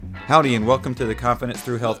Howdy and welcome to the Confidence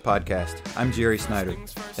Through Health podcast. I'm Jerry Snyder.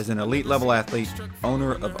 As an elite level athlete,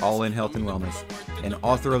 owner of All In Health and Wellness, and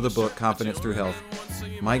author of the book Confidence Through Health,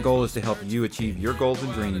 my goal is to help you achieve your goals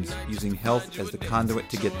and dreams using health as the conduit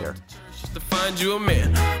to get there. I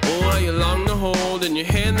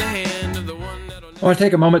want to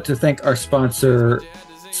take a moment to thank our sponsor,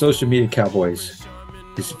 Social Media Cowboys.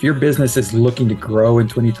 If your business is looking to grow in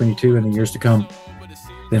 2022 and the years to come,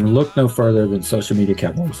 then look no further than Social Media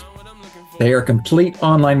Cowboys. They are a complete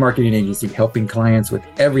online marketing agency helping clients with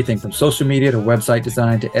everything from social media to website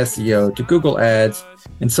design to SEO to Google Ads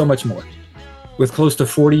and so much more. With close to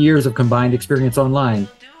 40 years of combined experience online,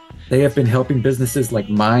 they have been helping businesses like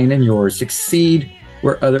mine and yours succeed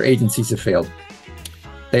where other agencies have failed.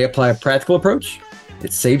 They apply a practical approach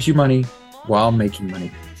that saves you money while making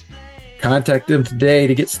money. Contact them today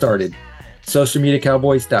to get started.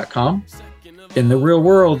 Socialmediacowboys.com. In the real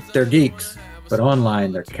world, they're geeks, but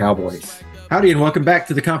online, they're cowboys. Howdy, and welcome back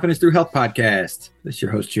to the Confidence Through Health podcast. This is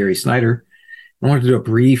your host, Jerry Snyder. I wanted to do a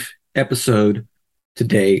brief episode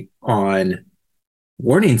today on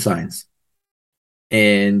warning signs.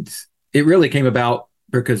 And it really came about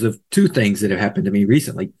because of two things that have happened to me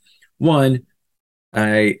recently. One,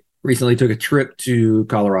 I recently took a trip to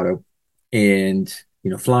Colorado and,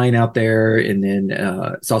 flying out there and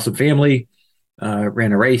then saw some family,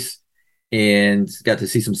 ran a race and got to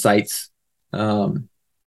see some sights.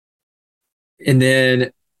 And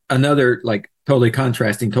then another totally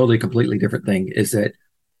contrasting, totally completely different thing is that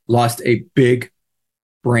lost a big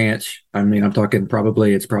branch. I mean, I'm talking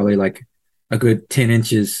it's probably like a good 10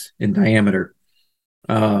 inches in diameter,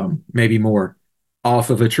 maybe more,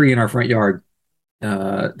 off of a tree in our front yard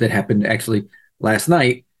that happened actually last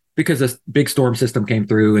night because a big storm system came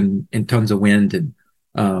through and tons of wind, and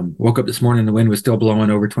woke up this morning, the wind was still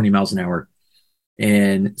blowing over 20 miles an hour.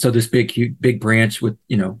 And so this big branch with,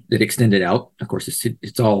 that extended out, of course,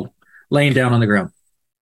 it's all laying down on the ground.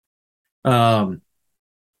 But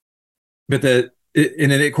then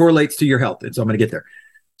it correlates to your health. And so I'm going to get there.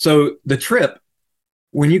 So the trip,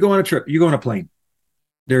 when you go on a trip, you go on a plane,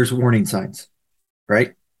 there's warning signs,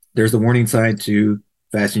 right? There's the warning sign to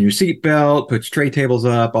fasten your seatbelt, put your tray tables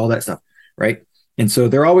up, all that stuff, right? And so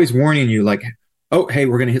they're always warning you like, oh, hey,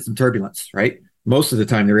 we're going to hit some turbulence, right? Most of the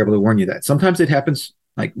time they're able to warn you that. Sometimes it happens,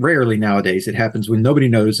 rarely nowadays, it happens when nobody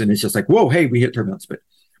knows and it's just like, whoa, hey, we hit turbulence. But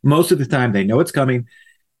most of the time they know it's coming.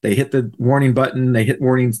 They hit the warning button. They hit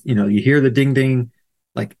warnings. You hear the ding, ding.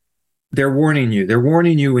 They're warning you. They're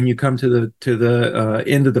warning you when you come to the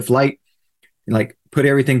end of the flight. Put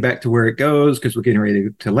everything back to where it goes because we're getting ready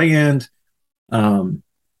to land.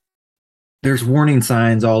 There's warning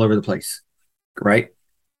signs all over the place, right?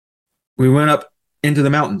 We went up into the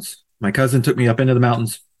mountains. My cousin took me up into the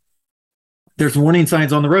mountains. There's warning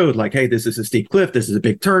signs on the road, like, hey, this is a steep cliff. This is a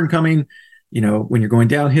big turn coming. When you're going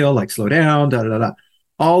downhill, slow down, da, da, da, da.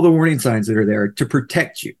 All the warning signs that are there to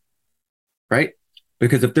protect you, right?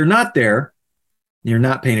 Because if they're not there, you're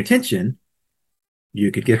not paying attention,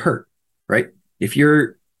 you could get hurt, right? If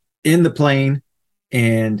you're in the plane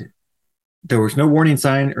and there was no warning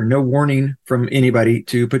sign or no warning from anybody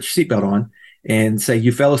to put your seatbelt on, and say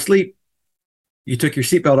you fell asleep, you took your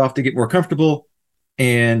seatbelt off to get more comfortable,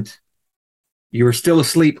 and you were still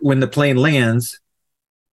asleep when the plane lands.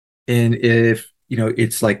 And if,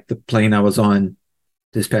 it's like the plane I was on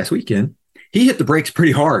this past weekend, he hit the brakes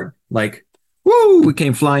pretty hard. Woo, we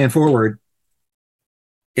came flying forward.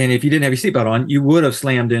 And if you didn't have your seatbelt on, you would have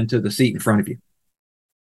slammed into the seat in front of you.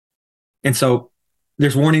 And so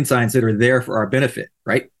there's warning signs that are there for our benefit,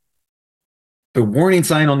 right? The warning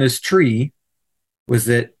sign on this tree was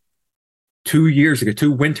that 2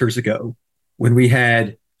 winters ago, when we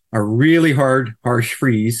had a really harsh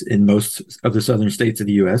freeze in most of the southern states of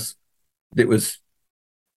the U.S., that was,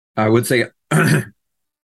 I would say,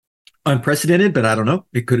 unprecedented, but I don't know.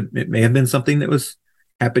 It may have been something that was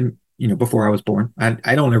happened, before I was born.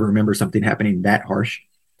 I don't ever remember something happening that harsh.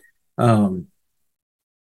 But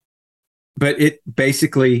it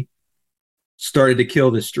basically started to kill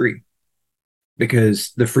this tree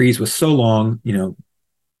because the freeze was so long,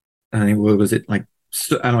 I think, what was it like?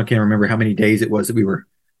 I can't remember how many days it was that we were,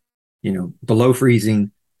 below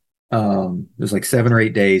freezing. It was 7 or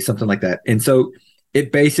 8 days, something like that. And so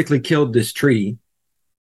it basically killed this tree,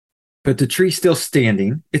 but the tree's still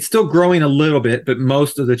standing. It's still growing a little bit, but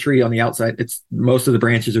most of the tree on the outside, most of the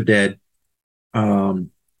branches are dead.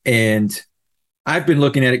 And I've been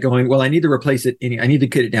looking at it going, well, I need to replace it. I need to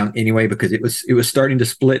cut it down anyway, because it was starting to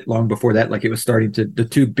split long before that. It was starting to, the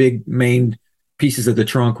two big main pieces of the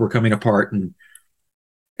trunk were coming apart.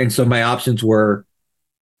 And so my options were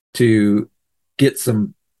to get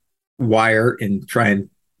some wire and try and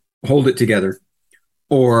hold it together,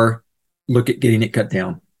 or look at getting it cut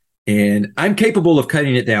down. And I'm capable of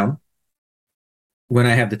cutting it down when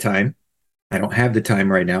I have the time. I don't have the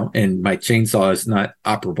time right now, and my chainsaw is not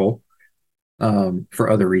operable for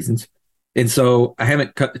other reasons. And so I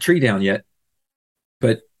haven't cut the tree down yet,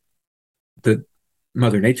 but the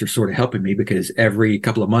Mother Nature's sort of helping me because every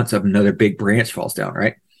couple of months another big branch falls down,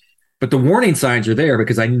 right? But the warning signs are there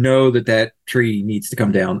because I know that that tree needs to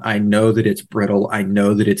come down. I know that it's brittle. I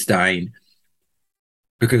know that it's dying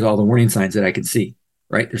because all the warning signs that I can see,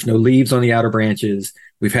 right? There's no leaves on the outer branches.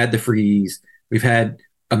 We've had the freeze. We've had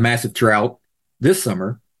a massive drought this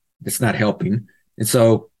summer. It's not helping. And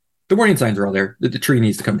so the warning signs are all there that the tree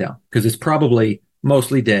needs to come down because it's probably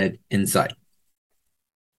mostly dead inside.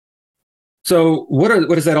 So what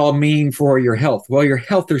does that all mean for your health? Well, your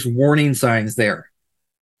health, there's warning signs there.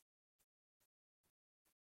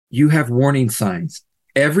 You have warning signs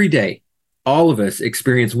every day. All of us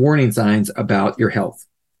experience warning signs about your health,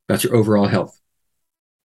 about your overall health.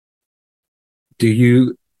 Do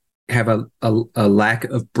you have a lack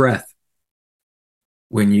of breath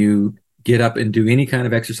when you get up and do any kind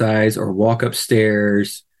of exercise or walk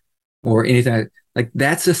upstairs or anything? Like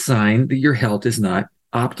that's a sign that your health is not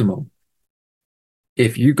optimal.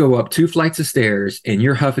 If you go up 2 flights of stairs and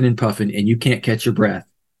you're huffing and puffing and you can't catch your breath,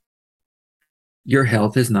 your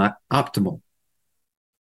health is not optimal.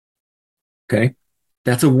 Okay?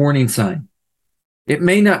 That's a warning sign. It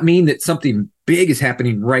may not mean that something big is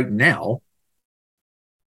happening right now,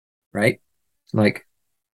 right? Like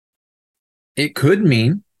it could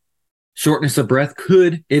mean shortness of breath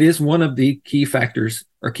it is one of the key factors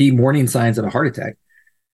or key warning signs of a heart attack.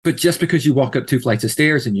 But just because you walk up 2 flights of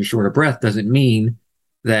stairs and you're short of breath doesn't mean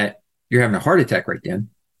that you're having a heart attack right then.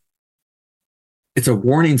 It's a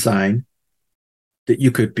warning sign that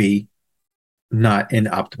you could be not in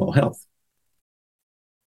optimal health.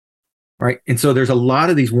 Right? And so there's a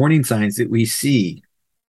lot of these warning signs that we see.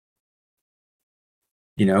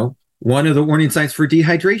 You know, one of the warning signs for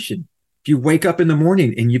dehydration. If you wake up in the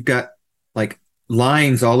morning and you've got like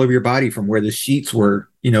lines all over your body from where the sheets were,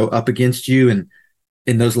 up against you and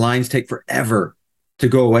those lines take forever to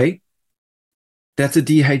go away, that's a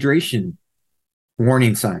dehydration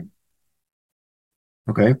warning sign.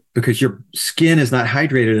 Okay? Because your skin is not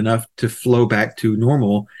hydrated enough to flow back to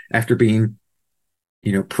normal after being,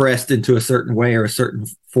 pressed into a certain way or a certain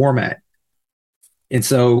format. And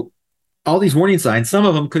so all these warning signs, some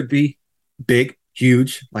of them could be big,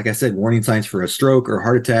 huge. Like I said, warning signs for a stroke or a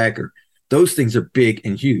heart attack, or those things are big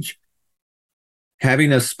and huge.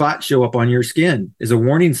 Having a spot show up on your skin is a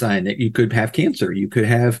warning sign that you could have cancer. You could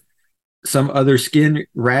have some other skin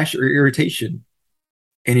rash or irritation.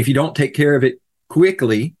 And if you don't take care of it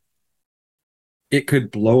quickly, it could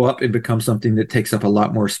blow up and become something that takes up a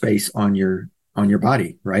lot more space on your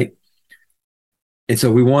body, right? And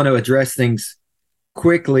so we want to address things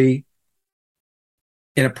quickly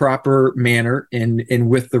in a proper manner and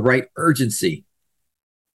with the right urgency.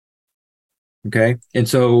 Okay. And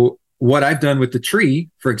so what I've done with the tree,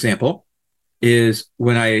 for example, is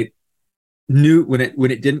when I knew when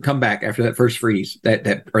it didn't come back after that first freeze,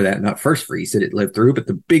 that not first freeze that it lived through, but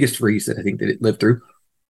the biggest freeze that I think that it lived through,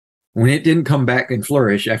 when it didn't come back and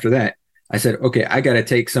flourish after that, I said, okay, I got to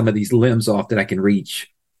take some of these limbs off that I can reach.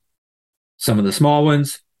 Some of the small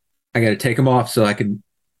ones, I got to take them off so I can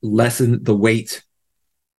lessen the weight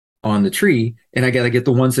on the tree. And I got to get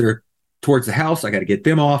the ones that are towards the house, I got to get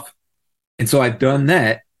them off. And so I've done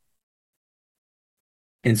that.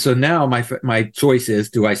 And so now my choice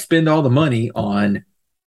is, do I spend all the money on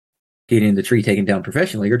getting the tree taken down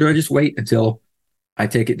professionally, or do I just wait until I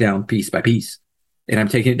take it down piece by piece? And I'm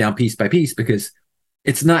taking it down piece by piece because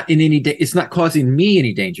it's not it's not causing me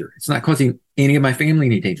any danger. It's not causing any of my family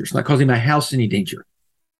any danger. It's not causing my house any danger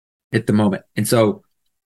at the moment. And so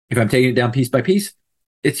if I'm taking it down piece by piece,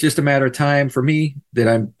 it's just a matter of time for me that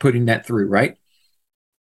I'm putting that through, right?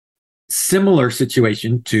 Similar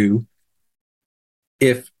situation to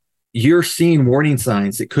if you're seeing warning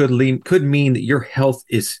signs that could mean that your health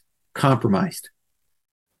is compromised,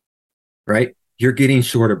 right? You're getting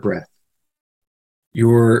short of breath.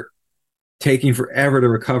 You're taking forever to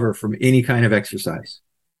recover from any kind of exercise.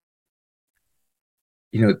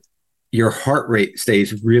 Your heart rate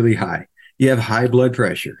stays really high. You have high blood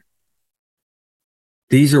pressure.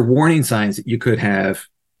 These are warning signs that you could have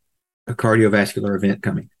a cardiovascular event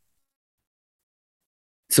coming.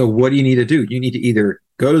 So what do you need to do? You need to either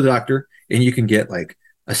go to the doctor and you can get like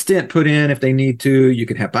a stent put in if they need to. You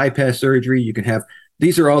can have bypass surgery.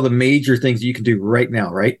 These are all the major things you can do right now,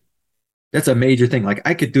 right? That's a major thing. Like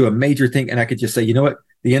I could do a major thing and I could just say, you know what?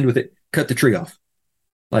 The end with it, cut the tree off.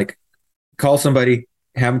 Like call somebody,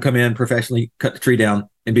 have them come in professionally, cut the tree down,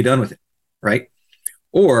 and be done with it, right?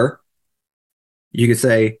 Or you could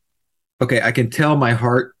say, okay, I can tell my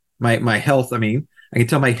heart, my health. I mean, I can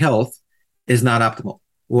tell my health is not optimal.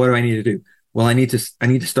 What do I need to do? Well, I need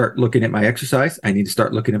to start looking at my exercise. I need to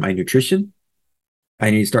start looking at my nutrition.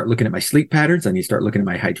 I need to start looking at my sleep patterns. I need to start looking at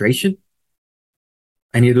my hydration.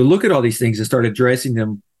 I need to look at all these things and start addressing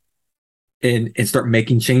them and start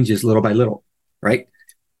making changes little by little, right?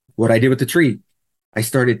 What I did with the tree, I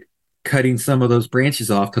started cutting some of those branches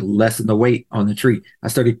off to lessen the weight on the tree. I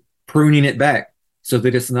started pruning it back so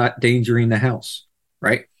that it's not endangering the house,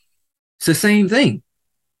 right? It's the same thing.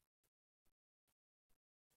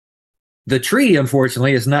 The tree,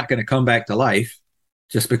 unfortunately, is not going to come back to life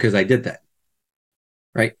just because I did that,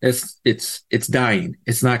 right? It's dying.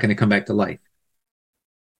 It's not going to come back to life.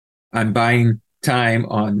 I'm buying time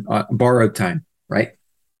on borrowed time, right?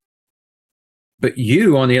 But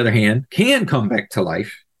you, on the other hand, can come back to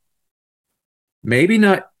life. Maybe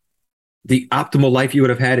not the optimal life you would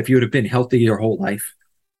have had if you would have been healthy your whole life,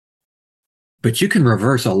 but you can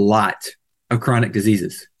reverse a lot of chronic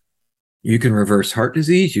diseases. You can reverse heart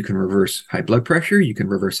disease. You can reverse high blood pressure. You can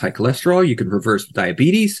reverse high cholesterol. You can reverse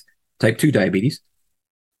diabetes, type 2 diabetes.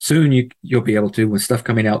 Soon you'll be able to, with stuff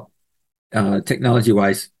coming out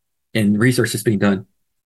technology-wise and research that's being done.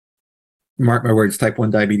 Mark my words, type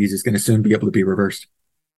 1 diabetes is going to soon be able to be reversed.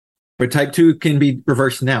 But type 2 can be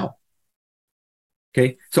reversed now.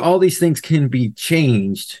 Okay, so all these things can be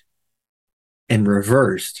changed and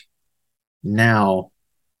reversed now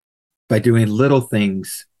by doing little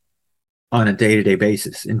things on a day-to-day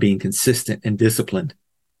basis and being consistent and disciplined.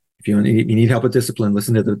 If you need help with discipline,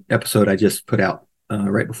 listen to the episode I just put out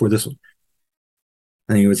right before this one.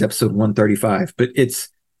 I think it was episode 135. But it's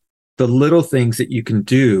the little things that you can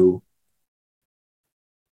do.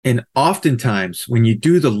 And oftentimes, when you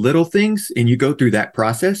do the little things and you go through that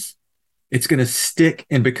process, it's going to stick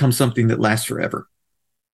and become something that lasts forever.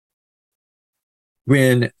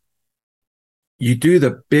 When you do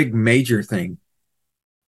the big major thing,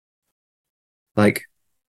 like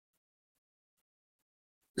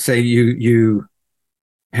say you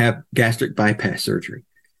have gastric bypass surgery,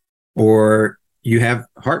 or you have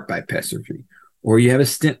heart bypass surgery, or you have a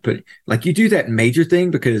stent put, like you do that major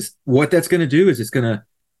thing, because what that's going to do is it's going to,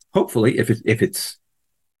 hopefully, if it's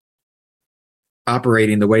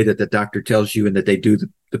operating the way that the doctor tells you and that they do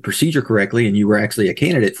the procedure correctly and you were actually a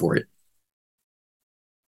candidate for it,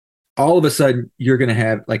 all of a sudden you're going to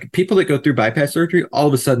have, like, people that go through bypass surgery, all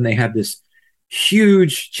of a sudden they have this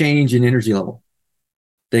huge change in energy level.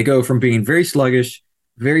 They go from being very sluggish,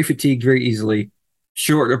 very fatigued very easily,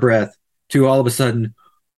 short of breath, to all of a sudden,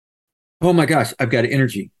 oh my gosh, I've got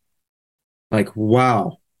energy. Like,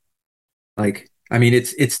 wow. Like, I mean,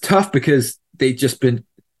 it's tough because they've just been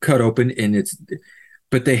cut open,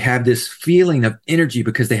 but they have this feeling of energy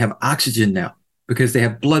because they have oxygen now, because they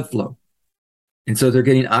have blood flow. And so they're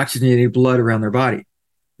getting oxygenated blood around their body.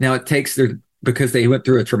 Now it takes because they went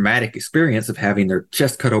through a traumatic experience of having their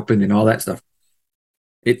chest cut open and all that stuff.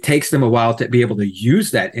 It takes them a while to be able to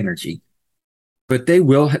use that energy, but they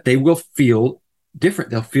will feel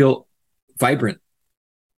different. They'll feel vibrant.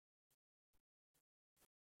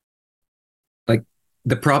 Like,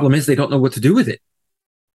 the problem is they don't know what to do with it.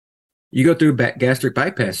 You go through gastric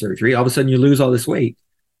bypass surgery, all of a sudden you lose all this weight.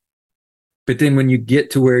 But then when you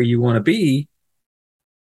get to where you want to be,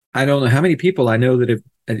 I don't know how many people I know that have,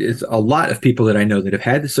 it's a lot of people that I know that have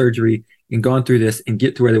had the surgery and gone through this and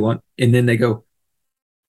get to where they want, and then they go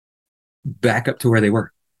back up to where they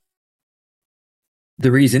were.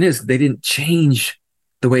 The reason is they didn't change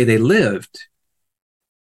the way they lived.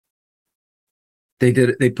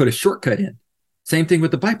 They put a shortcut in. Same thing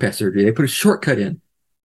with the bypass surgery. They put a shortcut in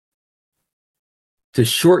to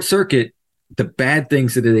short circuit the bad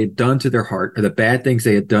things that they've done to their heart, or the bad things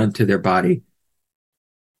they had done to their body.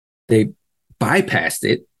 They bypassed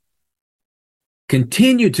it,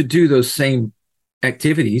 continued to do those same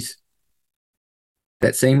activities,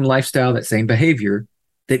 that same lifestyle, that same behavior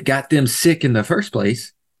that got them sick in the first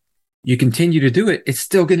place. You continue to do it, it's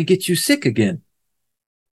still going to get you sick again.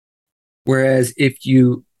 Whereas if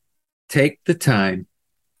you take the time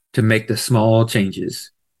to make the small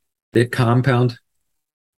changes that compound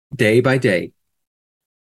day by day,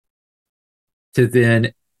 to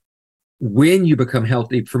then, when you become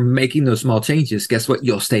healthy from making those small changes, guess what?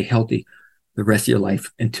 You'll stay healthy the rest of your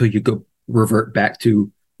life until you go revert back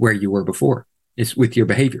to where you were before. It's with your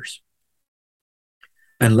behaviors.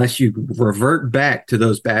 Unless you revert back to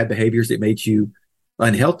those bad behaviors that made you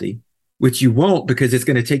unhealthy, which you won't, because it's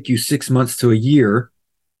going to take you 6 months to a year,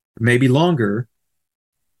 maybe longer,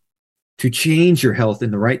 to change your health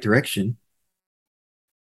in the right direction.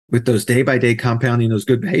 with those day by day compounding those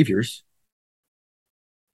good behaviors.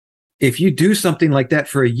 If you do something like that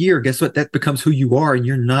for a year, guess what? That becomes who you are, and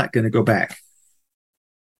you're not going to go back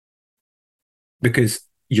because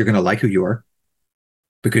you're going to like who you are,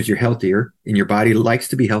 because you're healthier and your body likes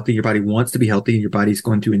to be healthy. Your body wants to be healthy and your body's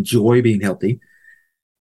going to enjoy being healthy.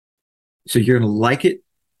 So you're going to like it.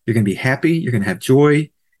 You're going to be happy. You're going to have joy.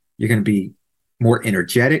 You're going to be more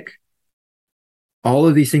energetic. All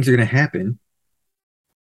of these things are going to happen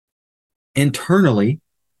internally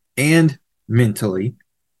and mentally.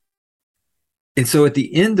 And so at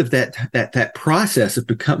the end of that process of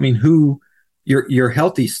becoming who your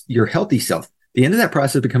healthy self, the end of that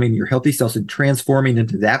process of becoming your healthy self and transforming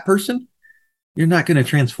into that person, you're not going to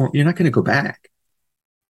transform. You're not going to go back.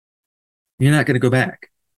 You're not going to go back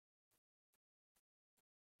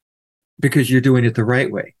because you're doing it the right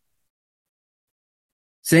way.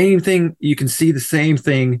 Same thing. You can see the same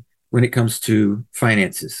thing when it comes to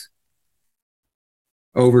finances.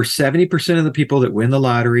 Over 70% of the people that win the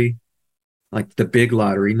lottery, like the big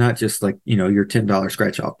lottery, not just like, your $10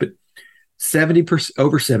 scratch off, but 70%,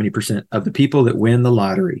 over 70% of the people that win the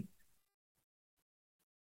lottery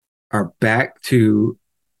are back to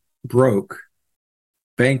broke,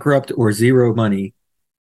 bankrupt, or zero money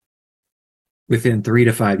within 3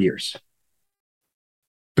 to 5 years.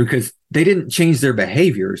 Because they didn't change their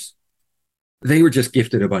behaviors. They were just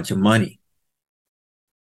gifted a bunch of money.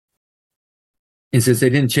 And since they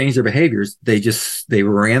didn't change their behaviors, they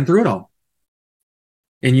ran through it all.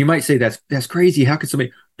 And you might say that's crazy. How could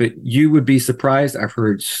somebody? But you would be surprised. I've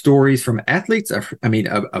heard stories from athletes.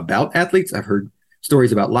 About athletes. I've heard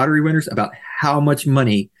stories about lottery winners about how much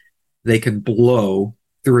money they can blow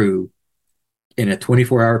through in a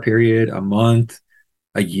 24-hour period, a month,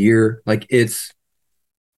 a year. Like, it's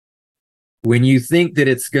when you think that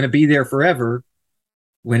it's going to be there forever,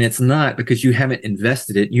 when it's not, because you haven't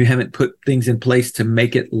invested it, you haven't put things in place to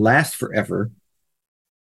make it last forever,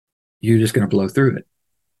 you're just going to blow through it.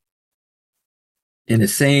 And the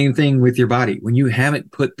same thing with your body. When you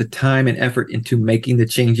haven't put the time and effort into making the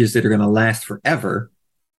changes that are going to last forever,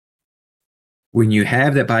 when you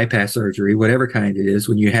have that bypass surgery, whatever kind it is,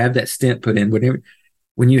 when you have that stent put in, whatever,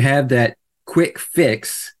 when you have that quick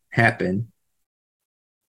fix happen,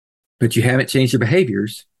 but you haven't changed your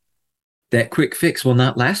behaviors, that quick fix will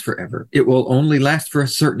not last forever. It will only last for a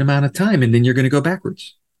certain amount of time, and then you're going to go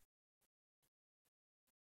backwards.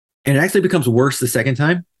 And it actually becomes worse the second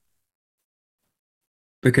time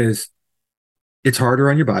because it's harder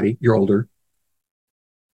on your body. You're older,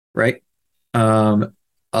 right? A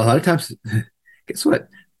lot of times, guess what?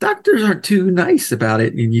 Doctors aren't too nice about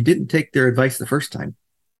it, and you didn't take their advice the first time,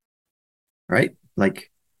 right?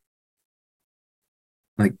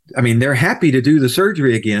 They're happy to do the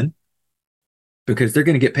surgery again because they're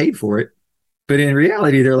going to get paid for it. But in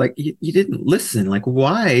reality, they're like, you didn't listen. Like,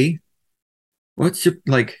 why? What's your,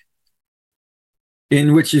 like,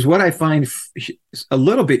 in which is what I find a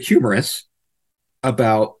little bit humorous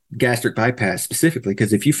about gastric bypass specifically.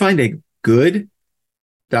 Because if you find a good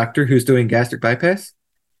doctor who's doing gastric bypass,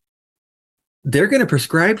 they're going to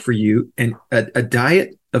prescribe for you a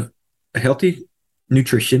diet of healthy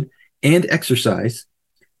nutrition and exercise,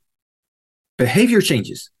 behavior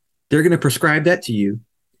changes. They're going to prescribe that to you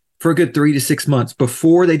for a good 3 to 6 months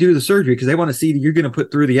before they do the surgery, because they want to see that you're going to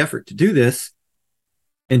put through the effort to do this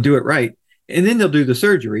and do it right. And then they'll do the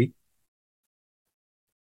surgery.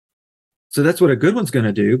 So that's what a good one's going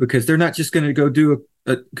to do, because they're not just going to go do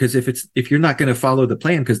because if you're not going to follow the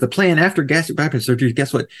plan, because the plan after gastric bypass surgery,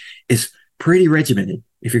 guess what, is pretty regimented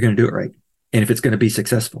if you're going to do it right and if it's going to be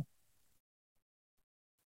successful.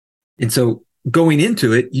 And so going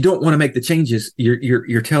into it, you don't want to make the changes.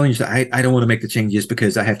 You're telling yourself, I don't want to make the changes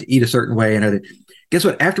because I have to eat a certain way. And guess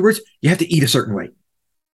what? Afterwards, you have to eat a certain way.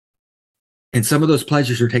 And some of those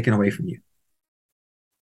pleasures are taken away from you.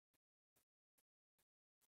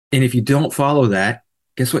 And if you don't follow that,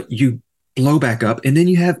 guess what? You blow back up, and then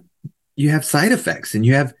you have side effects and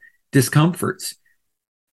you have discomforts,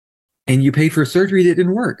 and you pay for a surgery that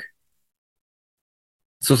didn't work.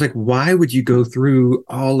 So it's like, why would you go through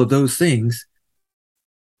all of those things?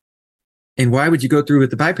 And why would you go through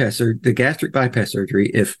with the gastric bypass surgery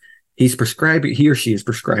if he or she is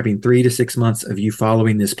prescribing 3 to 6 months of you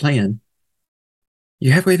following this plan?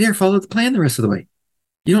 You're halfway there, follow the plan the rest of the way.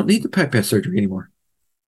 You don't need the bypass surgery anymore.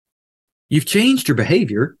 You've changed your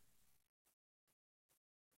behavior.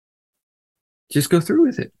 Just go through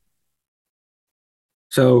with it.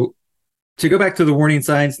 So to go back to the warning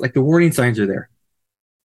signs, like, the warning signs are there.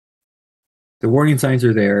 The warning signs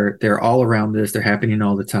are there. They're all around us. They're happening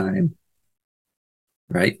all the time.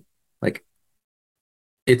 Right? Like,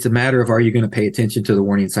 It's a matter of, are you going to pay attention to the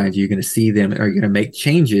warning signs? Are you going to see them? Are you going to make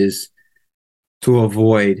changes to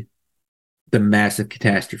avoid the massive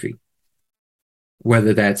catastrophe?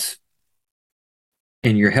 Whether that's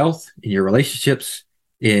in your health, in your relationships,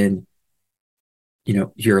 in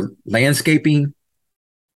your landscaping.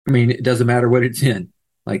 I mean, it doesn't matter what it's in.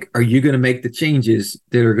 Like, are you going to make the changes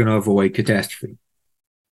that are going to avoid catastrophe?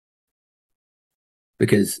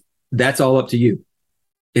 Because that's all up to you.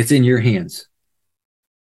 It's in your hands.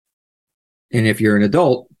 And if you're an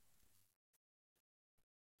adult,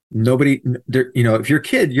 if you're a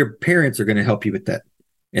kid, your parents are going to help you with that.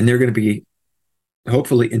 And they're going to be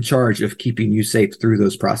hopefully in charge of keeping you safe through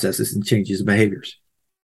those processes and changes of behaviors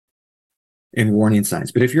and warning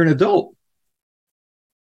signs. But if you're an adult,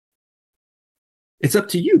 it's up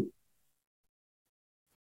to you.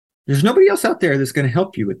 There's nobody else out there that's going to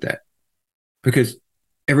help you with that, because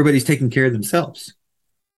everybody's taking care of themselves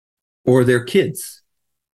or their kids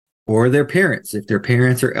or their parents. If their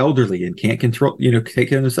parents are elderly and can't take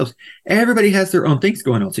care of themselves, everybody has their own things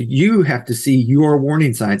going on. So you have to see your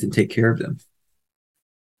warning signs and take care of them.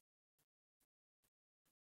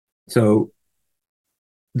 So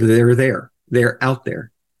they're there. They're out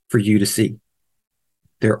there for you to see.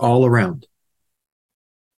 They're all around.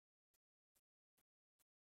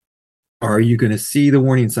 Are you going to see the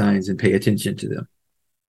warning signs and pay attention to them?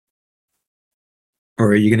 Or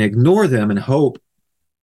are you going to ignore them and hope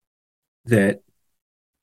that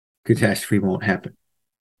catastrophe won't happen?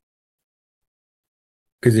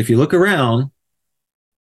 Because if you look around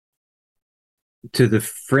to the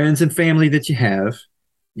friends and family that you have,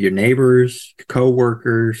 your neighbors,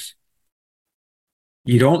 co-workers,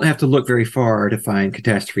 you don't have to look very far to find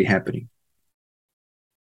catastrophe happening.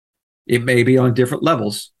 It may be on different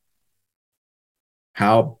levels.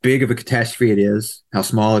 How big of a catastrophe it is, how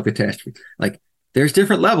small a catastrophe. Like, there's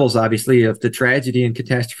different levels, obviously, of the tragedy and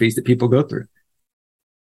catastrophes that people go through.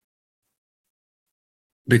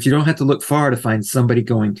 But you don't have to look far to find somebody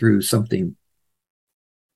going through something.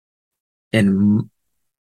 And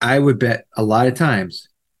I would bet a lot of times,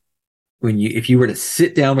 if you were to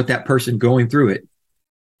sit down with that person going through it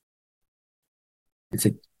and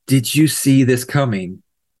say, did you see this coming?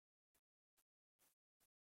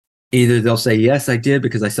 Either they'll say, yes, I did,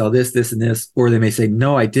 because I saw this, this, and this, or they may say,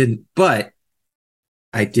 no, I didn't, but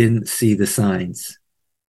I didn't see the signs.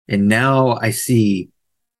 And now I see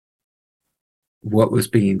what was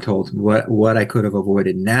being told, what I could have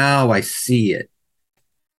avoided. Now I see it.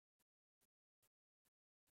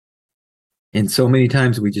 And so many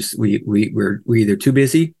times we're either too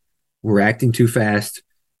busy, we're acting too fast,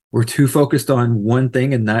 we're too focused on one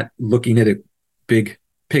thing and not looking at a big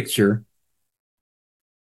picture.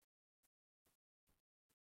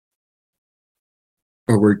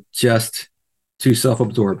 Or we're just too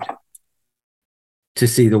self-absorbed to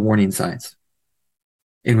see the warning signs.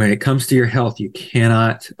 And when it comes to your health, you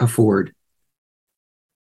cannot afford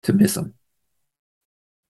to miss them.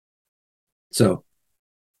 So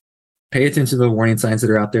pay attention to the warning signs that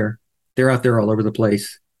are out there. They're out there all over the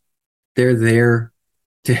place. They're there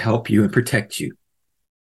to help you and protect you.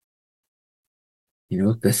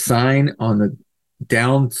 The sign on the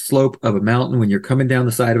down slope of a mountain, when you're coming down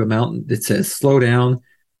the side of a mountain that says slow down,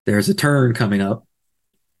 there's a turn coming up,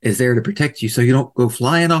 is there to protect you so you don't go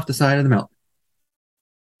flying off the side of the mountain.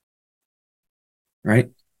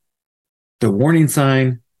 Right? The warning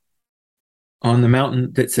sign on the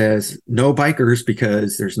mountain that says no bikers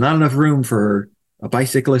because there's not enough room for a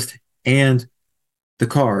bicyclist and the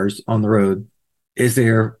cars on the road is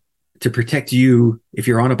there to protect you if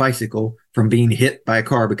you're on a bicycle from being hit by a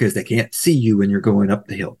car because they can't see you when you're going up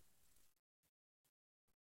the hill.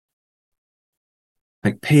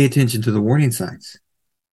 Like, pay attention to the warning signs.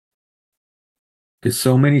 Because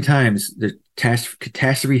so many times the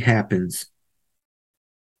catastrophe happens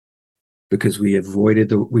because we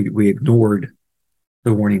ignored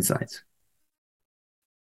the warning signs.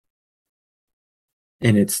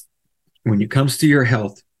 And it's, when it comes to your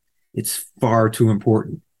health, it's far too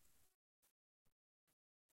important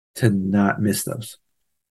to not miss those.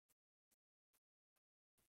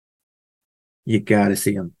 You got to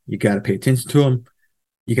see them. You got to pay attention to them.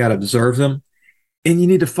 You got to observe them. And you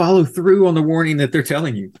need to follow through on the warning that they're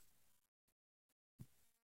telling you.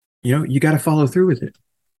 You got to follow through with it.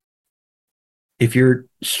 If you're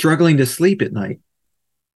struggling to sleep at night,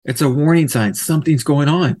 it's a warning sign. Something's going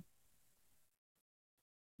on.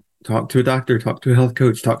 Talk to a doctor, talk to a health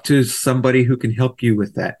coach, talk to somebody who can help you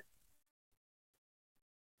with that.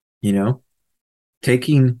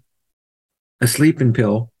 Taking a sleeping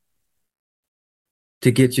pill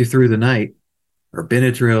to get you through the night, or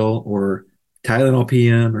Benadryl or Tylenol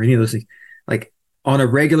PM or any of those things, like, on a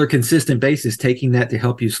regular, consistent basis, taking that to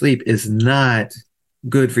help you sleep is not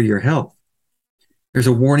good for your health. There's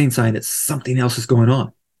a warning sign that something else is going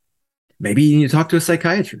on. Maybe you need to talk to a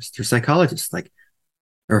psychiatrist or psychologist, like,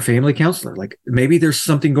 or a family counselor. Like maybe there's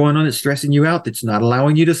something going on that's stressing you out that's not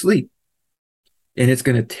allowing you to sleep. And it's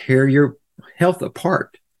going to tear your health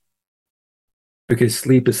apart because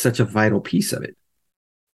sleep is such a vital piece of it.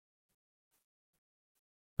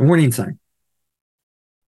 A warning sign.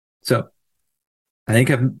 So I think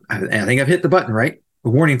I've hit the button, right? A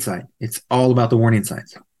warning sign. It's all about the warning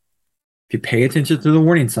signs. If you pay attention to the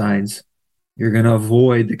warning signs, you're going to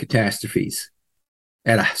avoid the catastrophes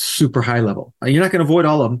at a super high level. You're not going to avoid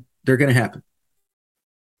all of them. They're going to happen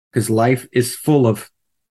because life is full of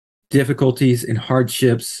difficulties and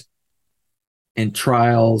hardships and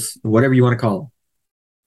trials, whatever you want to call them.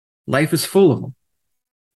 Life is full of them.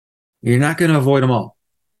 You're not going to avoid them all.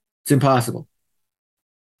 It's impossible.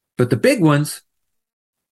 But the big ones,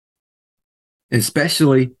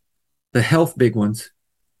 especially the health big ones,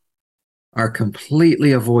 are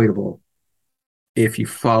completely avoidable if you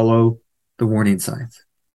follow the warning signs.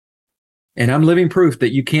 And I'm living proof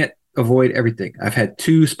that you can't avoid everything. I've had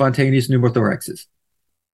 2 spontaneous pneumothoraxes.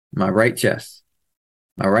 My right chest.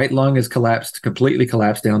 My right lung has completely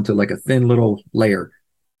collapsed down to like a thin little layer.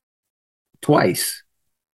 Twice.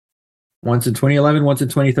 Once in 2011, once in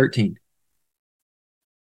 2013.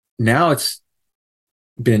 Now it's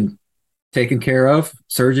been taken care of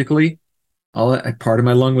surgically. Part of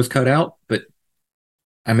my lung was cut out, but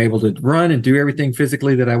I'm able to run and do everything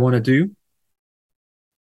physically that I want to do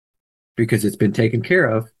because it's been taken care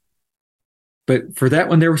of. But for that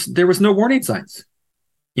one, there was no warning signs.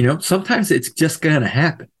 You know, sometimes it's just going to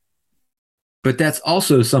happen. But that's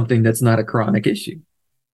also something that's not a chronic issue.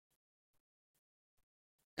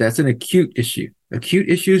 That's an acute issue. Acute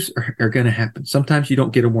issues are going to happen. Sometimes you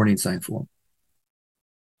don't get a warning sign for them.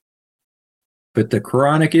 But the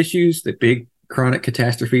chronic issues, the big chronic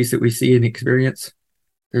catastrophes that we see and experience,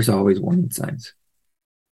 there's always warning signs.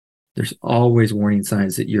 There's always warning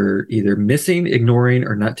signs that you're either missing, ignoring,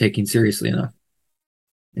 or not taking seriously enough.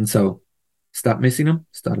 And so stop missing them,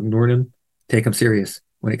 stop ignoring them, take them serious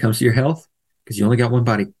when it comes to your health, because you only got one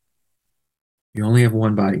body. You only have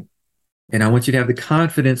one body. And I want you to have the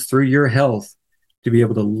confidence through your health to be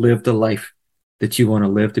able to live the life that you want to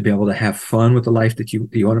live, to be able to have fun with the life that you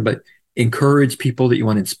want to, but encourage people, that you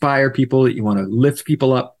want to inspire people, that you want to lift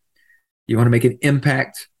people up, you want to make an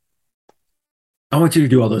impact. I want you to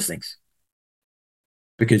do all those things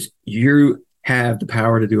because you have the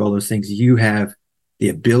power to do all those things. You have the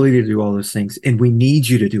ability to do all those things, and we need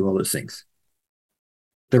you to do all those things.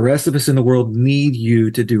 The rest of us in the world need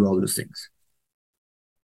you to do all those things.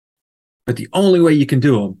 But the only way you can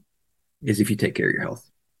do them is if you take care of your health.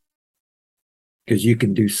 Because you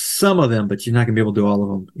can do some of them, but you're not going to be able to do all of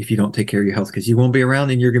them if you don't take care of your health, because you won't be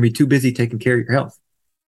around and you're going to be too busy taking care of your health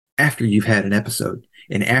after you've had an episode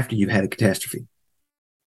and after you've had a catastrophe.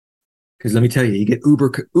 Because let me tell you, you get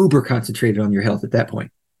uber concentrated on your health at that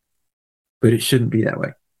point. But it shouldn't be that way.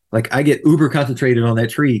 Like I get uber concentrated on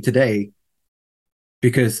that tree today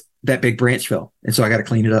because that big branch fell. And so I got to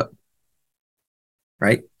clean it up.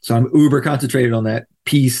 Right? So I'm uber concentrated on that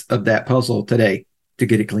piece of that puzzle today to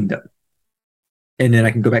get it cleaned up. And then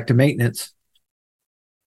I can go back to maintenance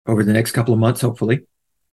over the next couple of months, hopefully.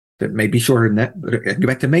 That may be shorter than that, but I can go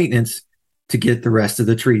back to maintenance to get the rest of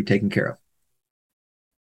the tree taken care of.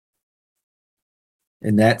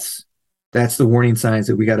 And that's the warning signs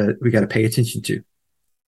that we gotta pay attention to.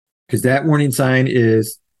 Because that warning sign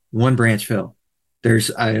is one branch fell.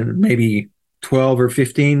 There's maybe 12 or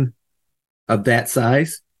 15 of that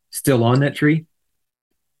size still on that tree.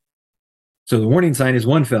 So the warning sign is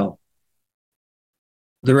one fell.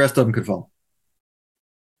 The rest of them could fall.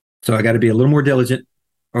 So I got to be a little more diligent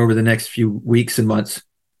over the next few weeks and months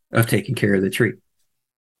of taking care of the tree.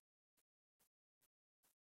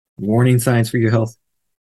 Warning signs for your health.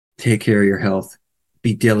 Take care of your health.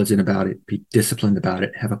 Be diligent about it. Be disciplined about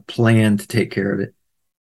it. Have a plan to take care of it.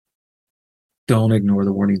 Don't ignore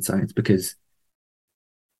the warning signs because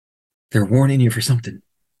they're warning you for something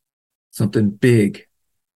big.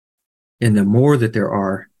 And the more that there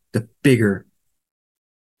are, the bigger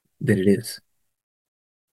that it is.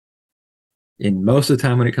 And most of the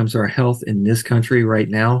time when it comes to our health in this country right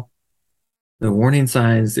now, the warning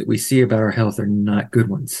signs that we see about our health are not good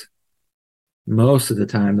ones. Most of the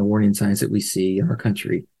time, the warning signs that we see in our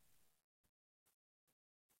country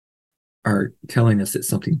are telling us that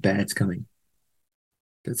something bad's coming,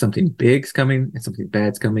 that something big's coming and something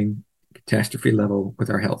bad's coming, catastrophe level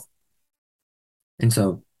with our health. And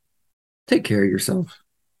so take care of yourself.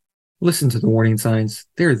 Listen to the warning signs.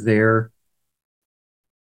 They're there.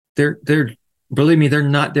 They're believe me, they're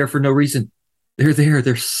not there for no reason. They're there.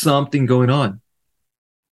 There's something going on.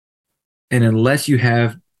 And unless you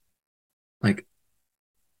have like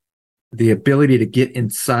the ability to get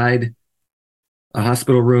inside a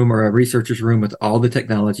hospital room or a researcher's room with all the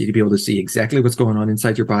technology to be able to see exactly what's going on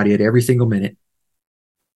inside your body at every single minute,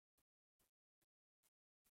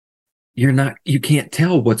 you can't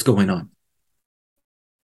tell what's going on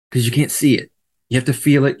because you can't see it. You have to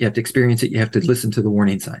feel it. You have to experience it. You have to listen to the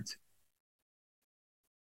warning signs.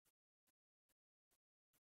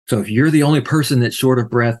 So if you're the only person that's short of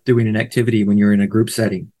breath doing an activity when you're in a group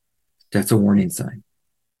setting, that's a warning sign.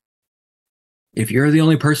 If you're the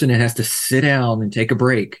only person that has to sit down and take a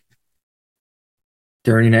break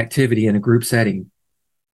during an activity in a group setting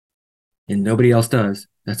and nobody else does,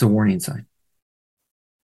 that's a warning sign.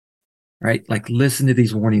 Right? Like, listen to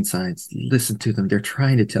these warning signs. Listen to them. They're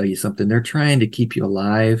trying to tell you something. They're trying to keep you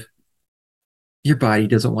alive. Your body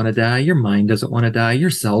doesn't want to die. Your mind doesn't want to die.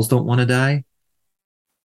 Your cells don't want to die.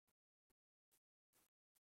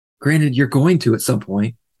 Granted, you're going to at some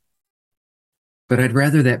point, but I'd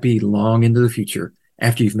rather that be long into the future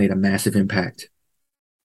after you've made a massive impact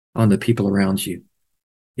on the people around you,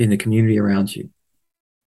 in the community around you,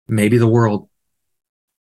 maybe the world.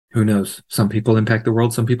 Who knows? Some people impact the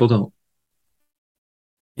world, some people don't.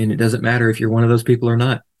 And it doesn't matter if you're one of those people or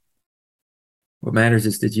not. What matters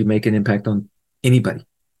is, did you make an impact on anybody?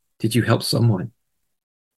 Did you help someone?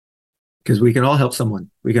 Because we can all help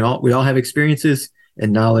someone. We all have experiences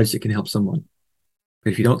and knowledge that can help someone.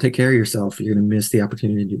 But if you don't take care of yourself, you're going to miss the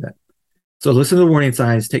opportunity to do that. So listen to the warning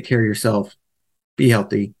signs, take care of yourself, be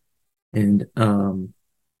healthy, and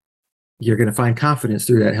you're going to find confidence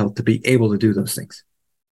through that health to be able to do those things.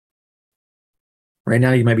 Right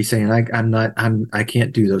now, you might be saying, I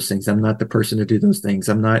can't do those things. I'm not the person to do those things.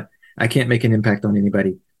 I can't make an impact on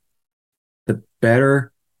anybody. The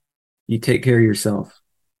better you take care of yourself,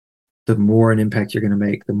 the more an impact you're going to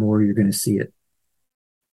make, the more you're going to see it.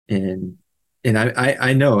 And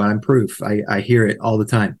I know, I'm proof. I hear it all the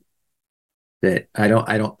time that I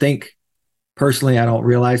don't think personally, I don't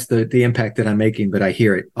realize the impact that I'm making, but I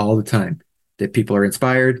hear it all the time that people are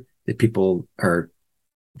inspired,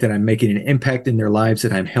 that I'm making an impact in their lives,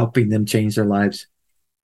 that I'm helping them change their lives.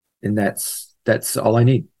 And that's all I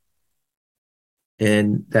need.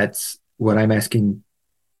 And that's what I'm asking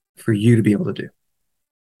for you to be able to do.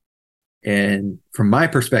 And from my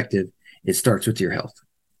perspective, it starts with your health.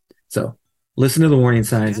 So listen to the warning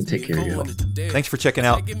signs and take care of your health. Thanks for checking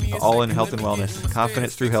out the All in Health and Wellness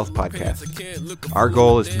Confidence Through Health podcast. Our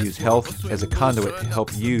goal is to use health as a conduit to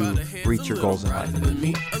help you reach your goals in life.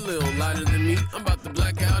 A little lighter than me. I'm about to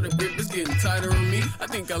black out. Her grip is getting tighter on me. I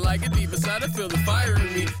think I like it deep inside. I feel the fire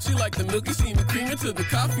in me. She like the milky, see me cream into the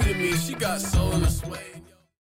coffee in me. She got soul in the sway.